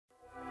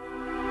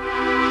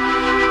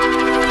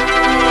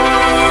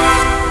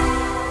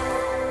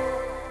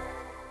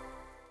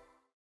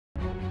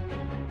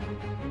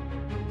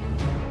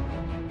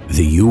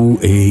The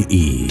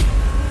UAE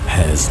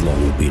has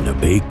long been a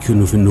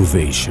beacon of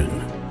innovation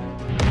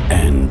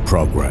and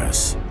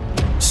progress,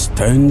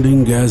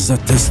 standing as a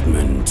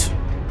testament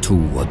to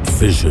what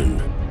vision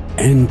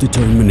and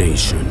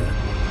determination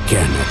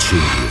can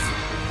achieve.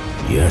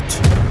 Yet,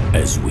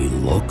 as we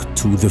look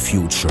to the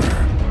future,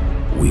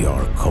 we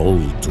are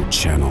called to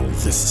channel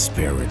this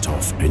spirit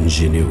of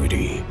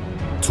ingenuity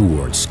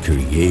towards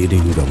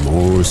creating a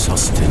more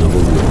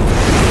sustainable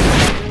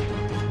world.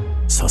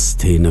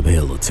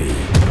 Sustainability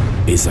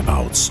is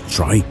about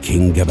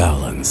striking a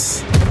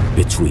balance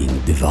between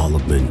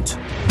development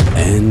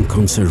and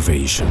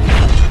conservation,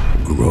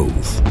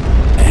 growth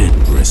and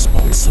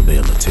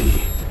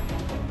responsibility.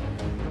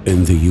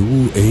 In the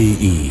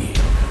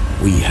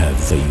UAE, we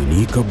have the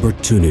unique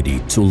opportunity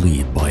to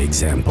lead by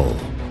example,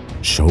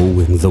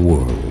 showing the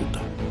world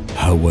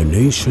how a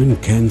nation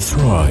can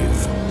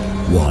thrive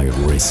while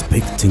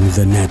respecting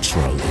the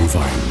natural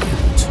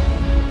environment.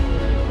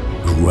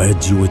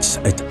 Graduates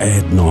at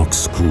ADNOC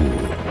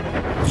School,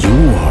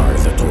 you are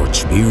the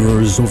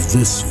torchbearers of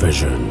this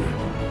vision.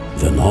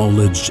 The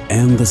knowledge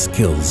and the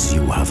skills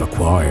you have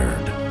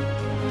acquired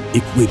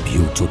equip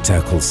you to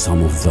tackle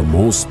some of the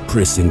most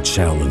pressing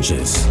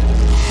challenges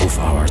of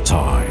our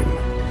time.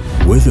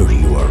 Whether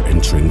you are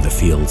entering the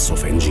fields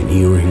of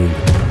engineering,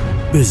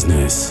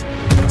 business,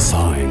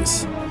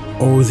 science,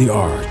 or the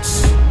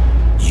arts,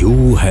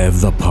 you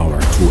have the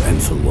power to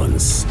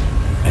influence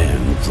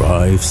and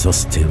drive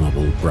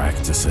sustainable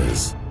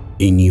practices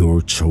in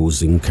your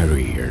chosen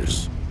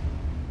careers.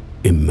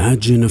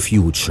 Imagine a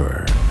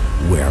future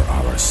where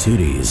our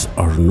cities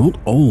are not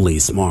only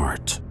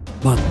smart,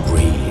 but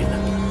green,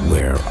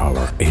 where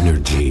our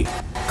energy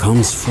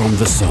comes from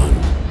the sun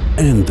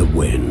and the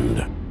wind,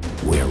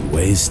 where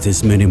waste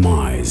is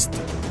minimized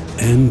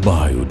and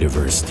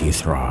biodiversity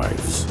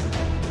thrives.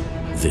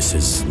 This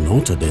is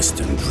not a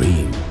distant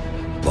dream,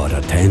 but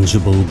a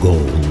tangible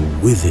goal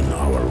within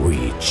our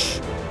reach.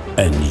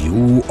 And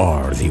you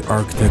are the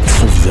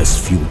architects of this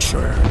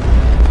future.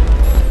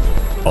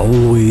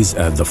 Always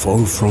at the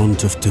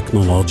forefront of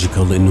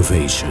technological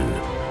innovation,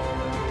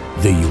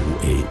 the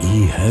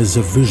UAE has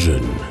a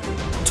vision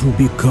to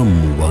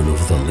become one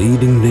of the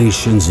leading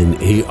nations in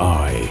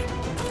AI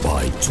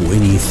by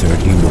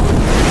 2031.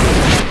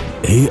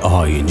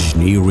 AI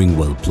engineering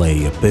will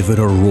play a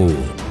pivotal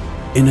role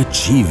in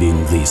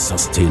achieving these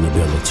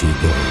sustainability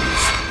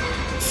goals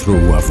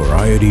through a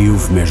variety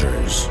of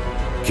measures,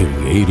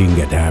 creating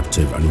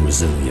adaptive and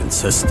resilient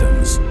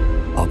systems,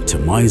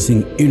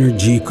 optimizing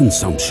energy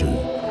consumption,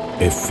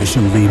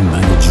 efficiently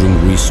managing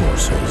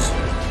resources,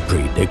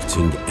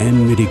 predicting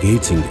and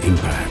mitigating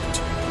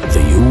impact.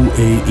 The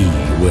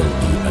UAE will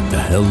be at the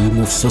helm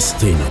of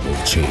sustainable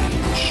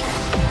change.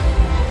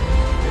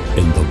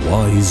 In the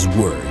wise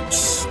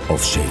words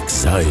of Sheikh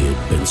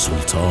Zayed bin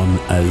Sultan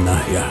Al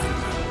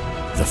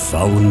Nahyan, the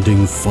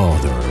founding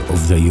father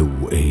of the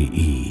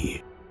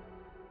UAE.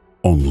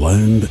 On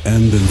land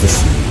and in the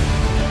sea,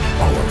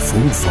 our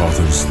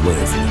forefathers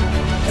lived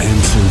and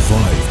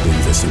survived in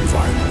this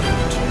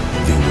environment.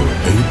 They were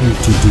able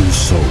to do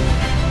so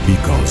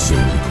because they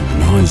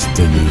recognized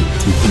the need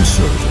to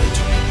conserve it,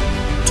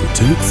 to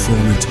take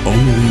from it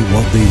only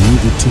what they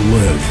needed to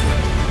live,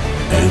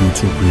 and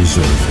to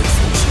preserve it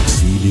for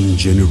succeeding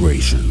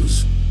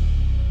generations.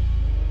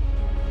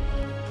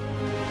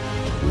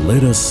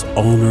 Let us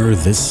honor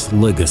this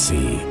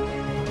legacy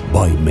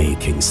by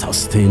making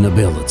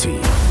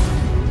sustainability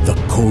the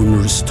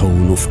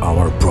cornerstone of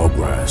our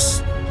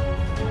progress.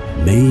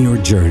 May your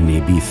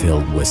journey be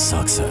filled with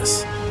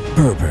success,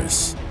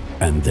 purpose,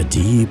 and the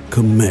deep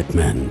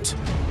commitment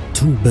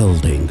to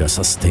building a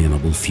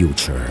sustainable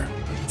future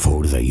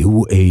for the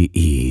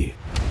UAE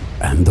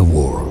and the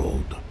world.